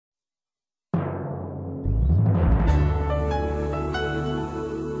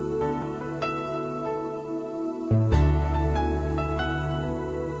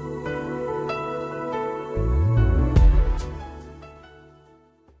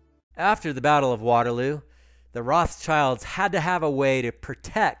After the Battle of Waterloo, the Rothschilds had to have a way to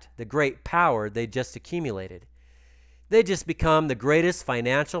protect the great power they just accumulated. They'd just become the greatest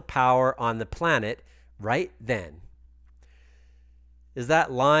financial power on the planet right then. Is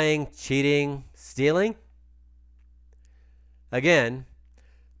that lying, cheating, stealing? Again,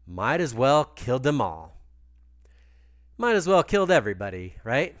 might as well killed them all. Might as well killed everybody,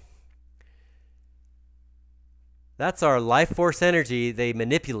 right? That's our life force energy they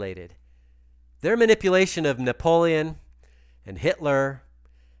manipulated. Their manipulation of Napoleon and Hitler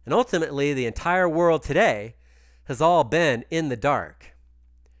and ultimately the entire world today has all been in the dark.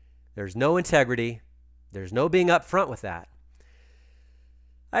 There's no integrity. There's no being upfront with that.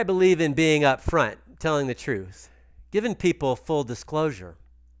 I believe in being upfront, telling the truth, giving people full disclosure,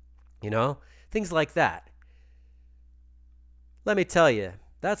 things like that. Let me tell you,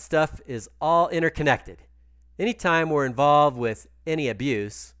 that stuff is all interconnected. Anytime we're involved with any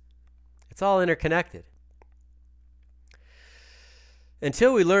abuse, it's all interconnected.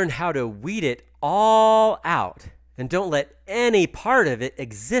 Until we learn how to weed it all out and don't let any part of it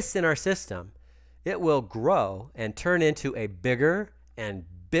exist in our system, it will grow and turn into a bigger and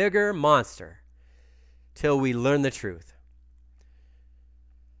bigger monster till we learn the truth.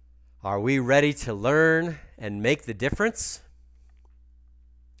 Are we ready to learn and make the difference?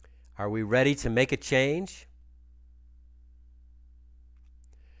 Are we ready to make a change?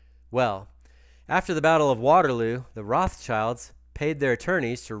 Well, after the Battle of Waterloo, the Rothschilds paid their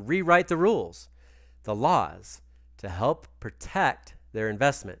attorneys to rewrite the rules, the laws, to help protect their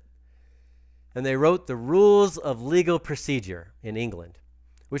investment. And they wrote the Rules of Legal Procedure in England,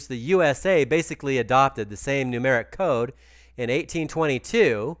 which the USA basically adopted the same numeric code in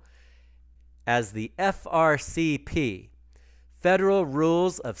 1822 as the FRCP, Federal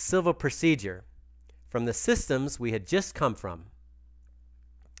Rules of Civil Procedure, from the systems we had just come from.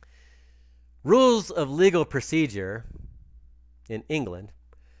 Rules of Legal Procedure in England,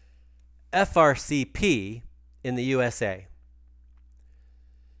 FRCP in the USA.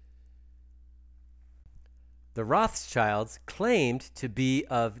 The Rothschilds claimed to be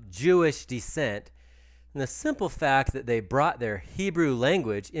of Jewish descent, and the simple fact that they brought their Hebrew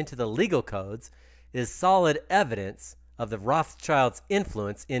language into the legal codes is solid evidence of the Rothschilds'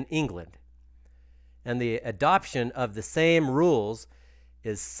 influence in England. And the adoption of the same rules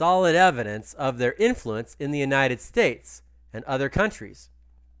is solid evidence of their influence in the United States and other countries.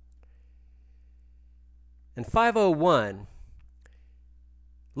 In 501,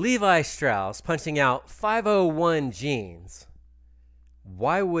 Levi Strauss punching out 501 genes.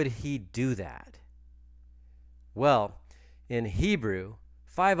 Why would he do that? Well, in Hebrew,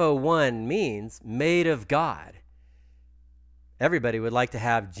 501 means made of God. Everybody would like to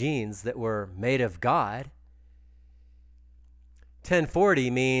have genes that were made of God.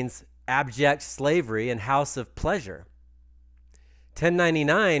 1040 means abject slavery and house of pleasure.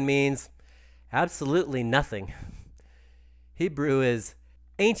 1099 means absolutely nothing. Hebrew is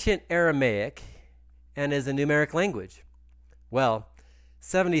ancient Aramaic and is a numeric language. Well,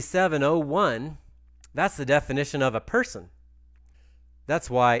 7701, that's the definition of a person. That's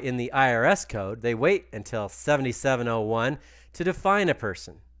why in the IRS code, they wait until 7701 to define a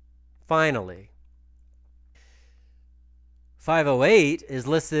person. Finally. 508 is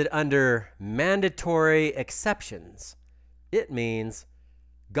listed under mandatory exceptions. It means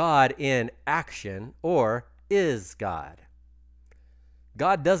God in action or is God.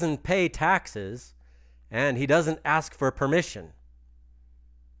 God doesn't pay taxes and he doesn't ask for permission.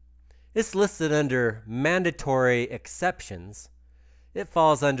 It's listed under mandatory exceptions. It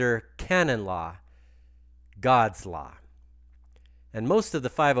falls under Canon Law, God's law. And most of the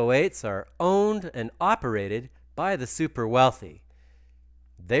 508s are owned and operated by the super wealthy.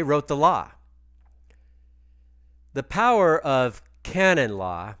 They wrote the law. The power of canon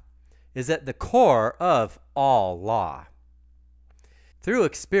law is at the core of all law. Through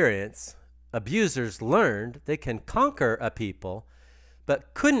experience, abusers learned they can conquer a people,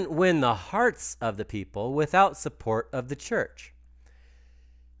 but couldn't win the hearts of the people without support of the church.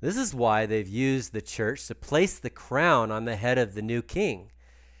 This is why they've used the church to place the crown on the head of the new king.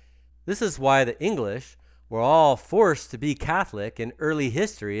 This is why the English were all forced to be Catholic in early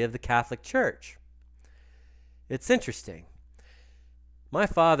history of the Catholic Church. It's interesting. My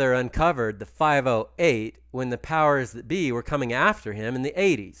father uncovered the 508 when the powers that be were coming after him in the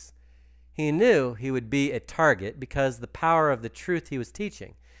 80s. He knew he would be a target because of the power of the truth he was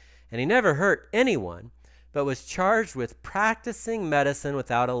teaching. And he never hurt anyone, but was charged with practicing medicine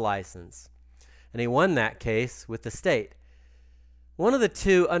without a license. And he won that case with the state. One of the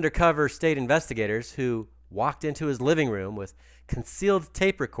two undercover state investigators who walked into his living room with concealed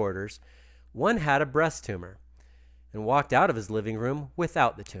tape recorders, one had a breast tumor, and walked out of his living room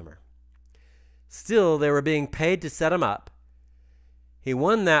without the tumor. Still, they were being paid to set him up. He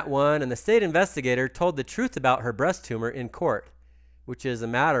won that one, and the state investigator told the truth about her breast tumor in court, which is a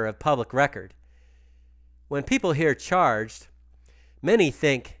matter of public record. When people hear charged, many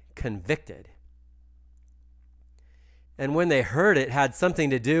think convicted. And when they heard it had something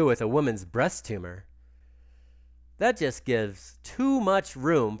to do with a woman's breast tumor, that just gives too much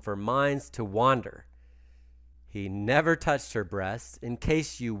room for minds to wander. He never touched her breast, in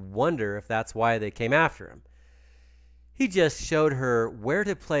case you wonder if that's why they came after him. He just showed her where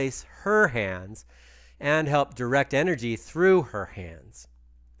to place her hands and helped direct energy through her hands.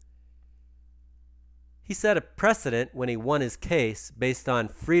 He set a precedent when he won his case based on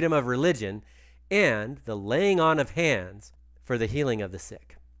freedom of religion and the laying on of hands for the healing of the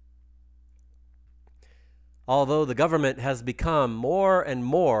sick. Although the government has become more and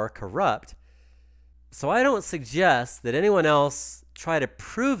more corrupt, so I don't suggest that anyone else try to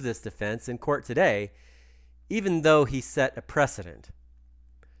prove this defense in court today, even though he set a precedent.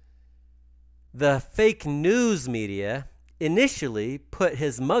 The fake news media initially put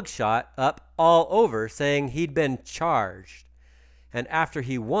his mugshot up all over, saying he'd been charged, and after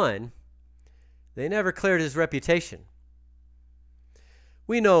he won, they never cleared his reputation.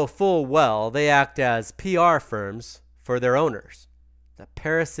 We know full well they act as PR firms for their owners, the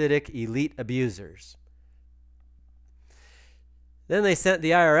parasitic elite abusers. Then they sent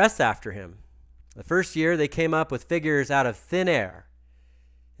the IRS after him. The first year they came up with figures out of thin air,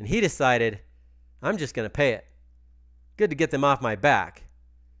 and he decided, I'm just going to pay it. Good to get them off my back.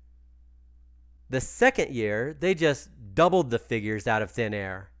 The second year, they just doubled the figures out of thin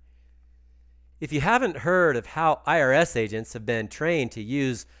air. If you haven't heard of how IRS agents have been trained to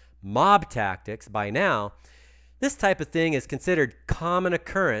use mob tactics by now, this type of thing is considered common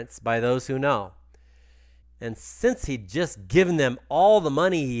occurrence by those who know. And since he'd just given them all the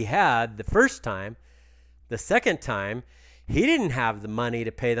money he had the first time, the second time, he didn't have the money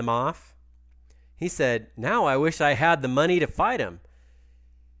to pay them off. He said, now I wish I had the money to fight him.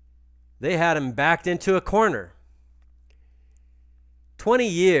 They had him backed into a corner. 20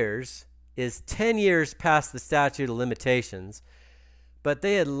 years is 10 years past the statute of limitations, but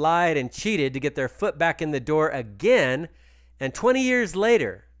they had lied and cheated to get their foot back in the door again, and 20 years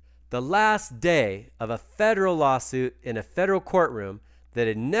later, the last day of a federal lawsuit in a federal courtroom that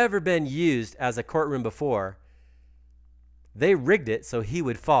had never been used as a courtroom before, they rigged it so he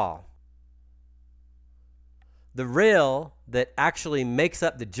would fall. The rail that actually makes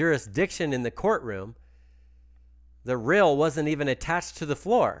up the jurisdiction in the courtroom, the rail wasn't even attached to the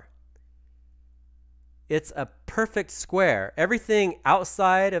floor. It's a perfect square. Everything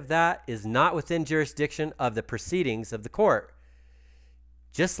outside of that is not within jurisdiction of the proceedings of the court.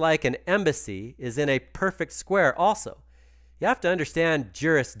 Just like an embassy is in a perfect square also. You have to understand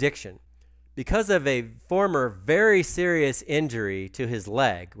jurisdiction. Because of a former very serious injury to his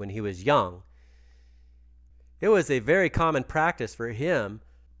leg when he was young, it was a very common practice for him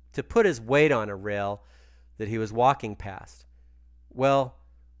to put his weight on a rail that he was walking past. Well,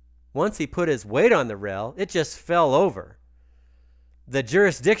 once he put his weight on the rail, it just fell over. The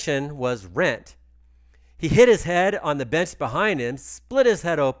jurisdiction was rent. He hit his head on the bench behind him, split his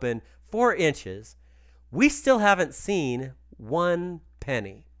head open 4 inches. We still haven't seen 1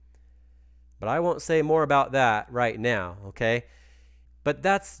 penny. But I won't say more about that right now, okay? But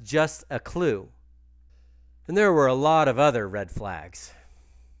that's just a clue. And there were a lot of other red flags.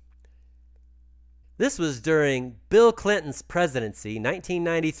 This was during Bill Clinton's presidency,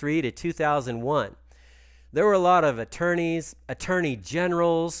 1993 to 2001. There were a lot of attorneys, attorney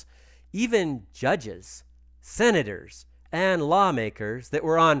generals, even judges, senators, and lawmakers that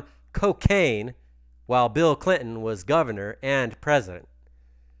were on cocaine while Bill Clinton was governor and president.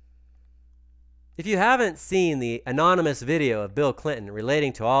 If you haven't seen the anonymous video of Bill Clinton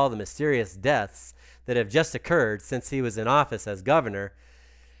relating to all the mysterious deaths that have just occurred since he was in office as governor,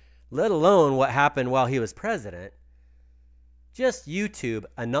 let alone what happened while he was president, just YouTube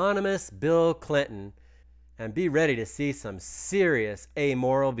anonymous Bill Clinton and be ready to see some serious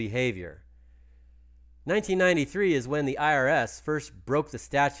amoral behavior. 1993 is when the IRS first broke the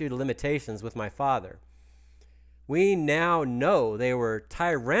statute of limitations with my father. We now know they were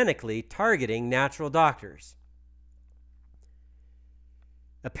tyrannically targeting natural doctors.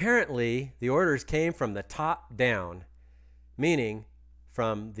 Apparently, the orders came from the top down, meaning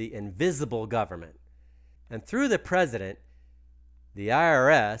from the invisible government, and through the president, the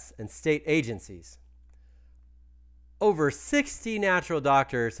IRS, and state agencies. Over 60 natural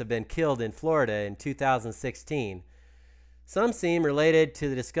doctors have been killed in Florida in 2016. Some seem related to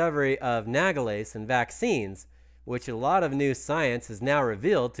the discovery of nagalase in vaccines, which a lot of new science has now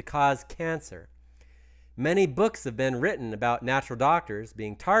revealed to cause cancer. Many books have been written about natural doctors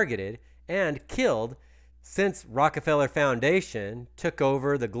being targeted and killed since Rockefeller Foundation took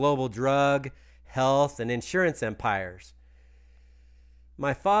over the global drug, health, and insurance empires.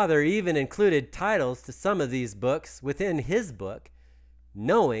 My father even included titles to some of these books within his book,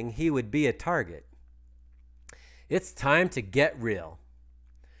 knowing he would be a target. It's time to get real.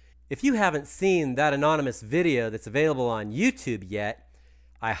 If you haven't seen that anonymous video that's available on YouTube yet,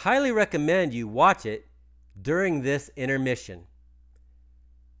 I highly recommend you watch it during this intermission.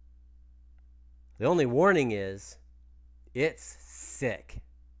 The only warning is, it's sick.